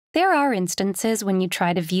There are instances when you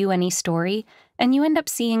try to view any story and you end up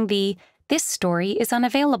seeing the "This story is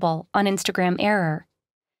unavailable" on Instagram error.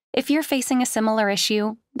 If you're facing a similar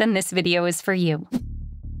issue, then this video is for you.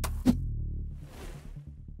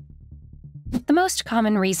 The most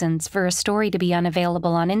common reasons for a story to be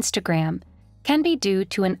unavailable on Instagram can be due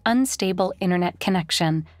to an unstable internet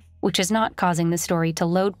connection, which is not causing the story to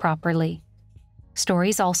load properly.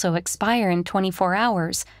 Stories also expire in 24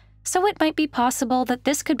 hours, so it might be possible that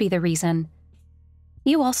this could be the reason.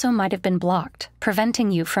 You also might have been blocked,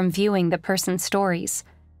 preventing you from viewing the person's stories.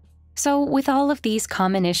 So, with all of these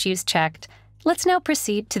common issues checked, let's now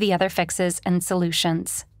proceed to the other fixes and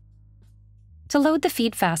solutions. To load the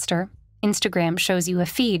feed faster, Instagram shows you a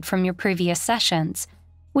feed from your previous sessions,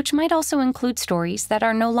 which might also include stories that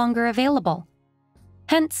are no longer available.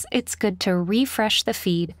 Hence, it's good to refresh the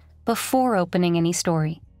feed before opening any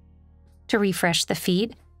story. To refresh the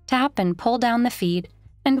feed, tap and pull down the feed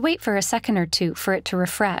and wait for a second or two for it to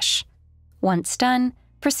refresh. Once done,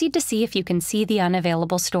 proceed to see if you can see the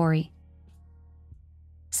unavailable story.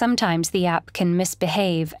 Sometimes the app can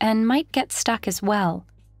misbehave and might get stuck as well.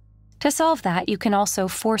 To solve that, you can also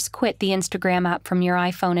force quit the Instagram app from your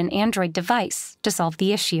iPhone and Android device to solve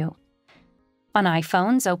the issue. On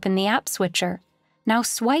iPhones, open the app switcher. Now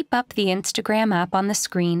swipe up the Instagram app on the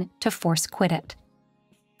screen to force quit it.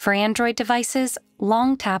 For Android devices,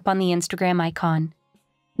 long tap on the Instagram icon.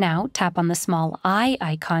 Now tap on the small I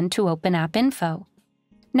icon to open app info.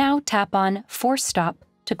 Now tap on Force Stop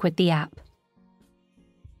to quit the app.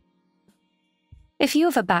 If you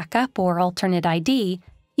have a backup or alternate ID,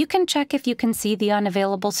 you can check if you can see the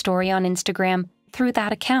unavailable story on Instagram through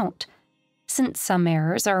that account. Since some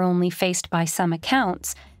errors are only faced by some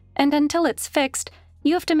accounts, and until it's fixed,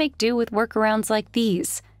 you have to make do with workarounds like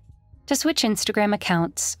these. To switch Instagram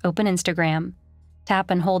accounts, open Instagram. Tap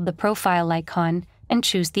and hold the profile icon and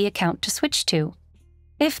choose the account to switch to.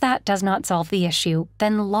 If that does not solve the issue,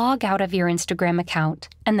 then log out of your Instagram account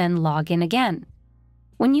and then log in again.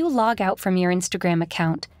 When you log out from your Instagram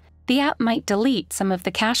account, the app might delete some of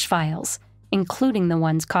the cache files, including the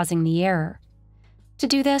ones causing the error. To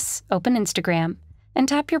do this, open Instagram and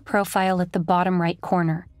tap your profile at the bottom right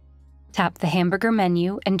corner. Tap the hamburger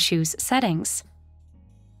menu and choose Settings.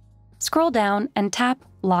 Scroll down and tap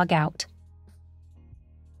Log Out.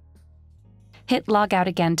 Hit Log Out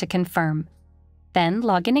again to confirm. Then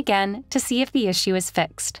log in again to see if the issue is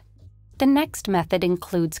fixed. The next method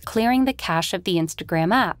includes clearing the cache of the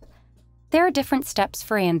Instagram app. There are different steps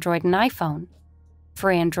for Android and iPhone.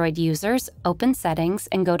 For Android users, open Settings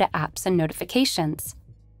and go to Apps and Notifications.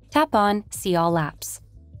 Tap on See All Apps.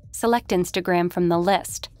 Select Instagram from the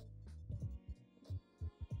list.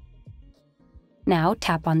 Now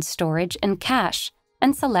tap on Storage and Cache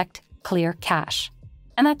and select Clear Cache.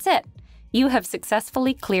 And that's it. You have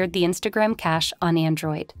successfully cleared the Instagram cache on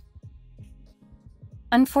Android.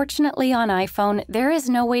 Unfortunately, on iPhone, there is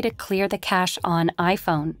no way to clear the cache on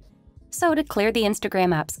iPhone. So to clear the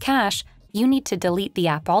Instagram app's cache, you need to delete the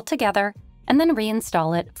app altogether and then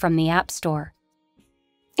reinstall it from the App Store.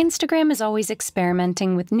 Instagram is always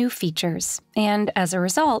experimenting with new features, and as a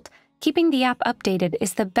result, keeping the app updated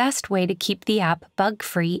is the best way to keep the app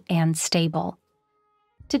bug-free and stable.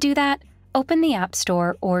 To do that, open the App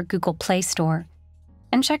Store or Google Play Store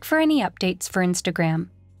and check for any updates for Instagram.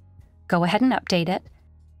 Go ahead and update it,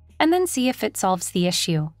 and then see if it solves the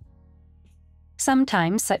issue.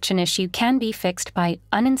 Sometimes such an issue can be fixed by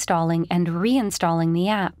uninstalling and reinstalling the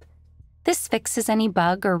app. This fixes any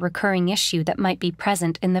bug or recurring issue that might be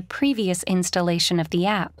present in the previous installation of the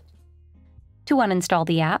app. To uninstall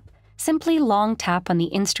the app, simply long tap on the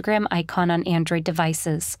Instagram icon on Android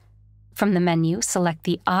devices. From the menu, select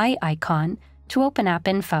the I icon to open app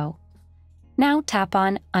info. Now tap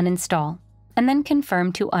on Uninstall, and then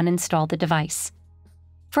confirm to uninstall the device.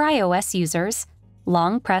 For iOS users,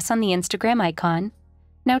 long press on the Instagram icon.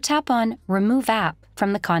 Now tap on Remove App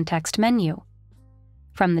from the context menu.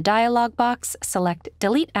 From the dialog box, select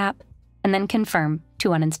Delete App, and then confirm to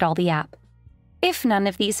uninstall the app. If none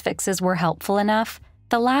of these fixes were helpful enough,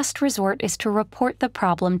 the last resort is to report the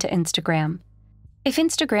problem to Instagram. If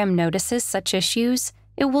Instagram notices such issues,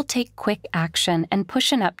 it will take quick action and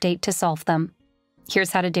push an update to solve them.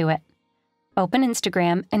 Here's how to do it. Open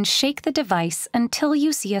Instagram and shake the device until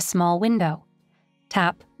you see a small window.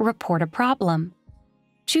 Tap Report a Problem.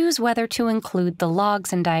 Choose whether to include the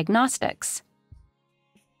logs and diagnostics.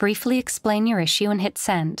 Briefly explain your issue and hit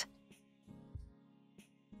Send.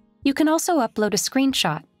 You can also upload a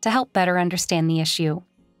screenshot to help better understand the issue.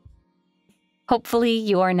 Hopefully,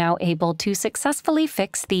 you are now able to successfully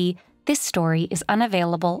fix the "This story is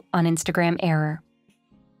unavailable on Instagram" error.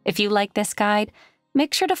 If you like this guide,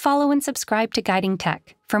 Make sure to follow and subscribe to Guiding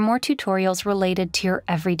Tech for more tutorials related to your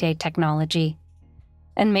everyday technology.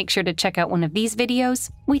 And make sure to check out one of these videos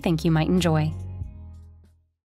we think you might enjoy.